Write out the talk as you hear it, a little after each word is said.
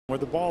where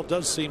the ball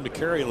does seem to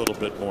carry a little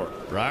bit more.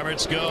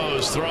 Roberts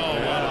goes, throw,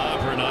 one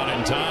hopper, not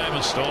in time,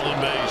 a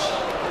stolen base.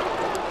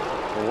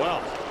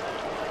 Well,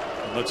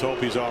 let's hope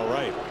he's all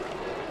right.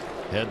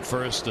 Head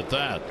first at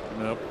that.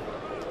 Nope.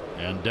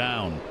 And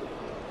down.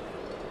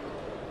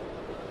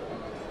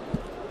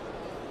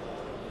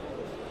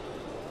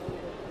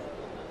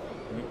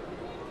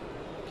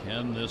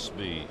 Can this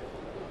be?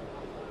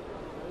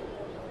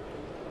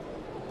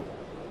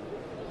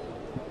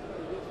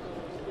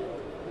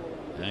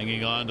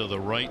 Hanging on to the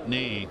right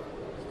knee.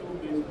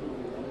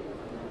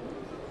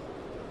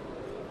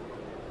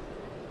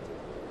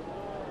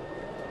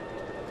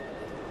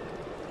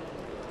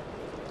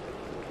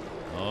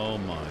 Oh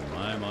my.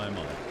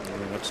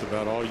 That's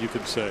about all you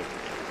can say.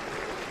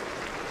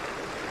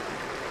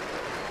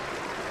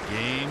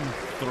 Game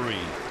 3.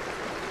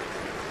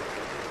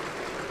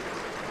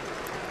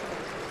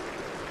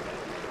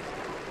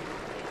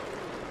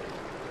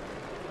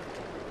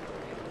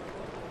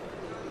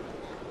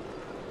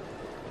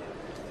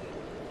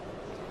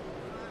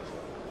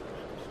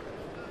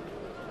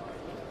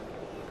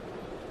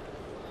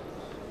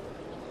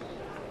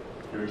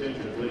 Your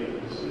attention, please.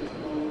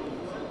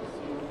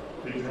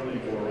 Please running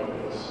for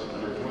Roberts,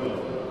 number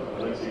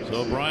 12.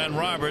 So Brian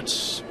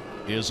Roberts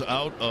is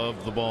out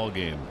of the ball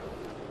game,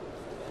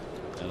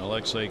 and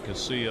Alexei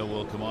Casilla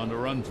will come on to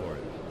run for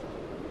it.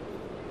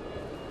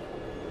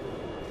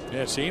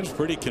 Yeah, it seems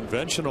pretty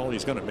conventional.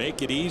 He's going to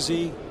make it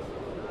easy.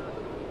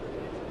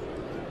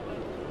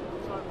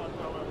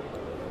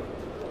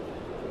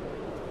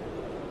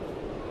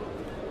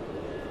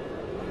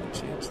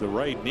 It's the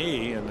right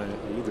knee, and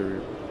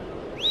either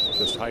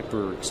just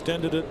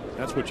hyperextended it.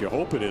 That's what you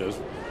hope it is.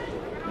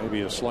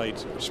 Maybe a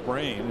slight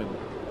sprain. And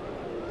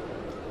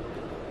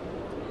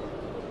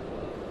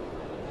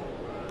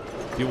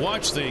if you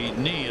watch the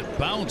knee, it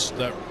bounced.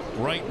 That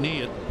right knee,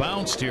 it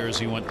bounced here as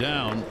he went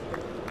down.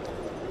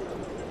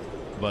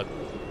 But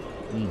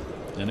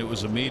and it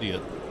was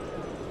immediate.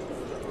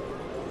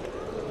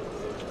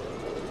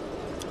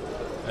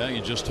 Yeah,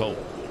 you just hope.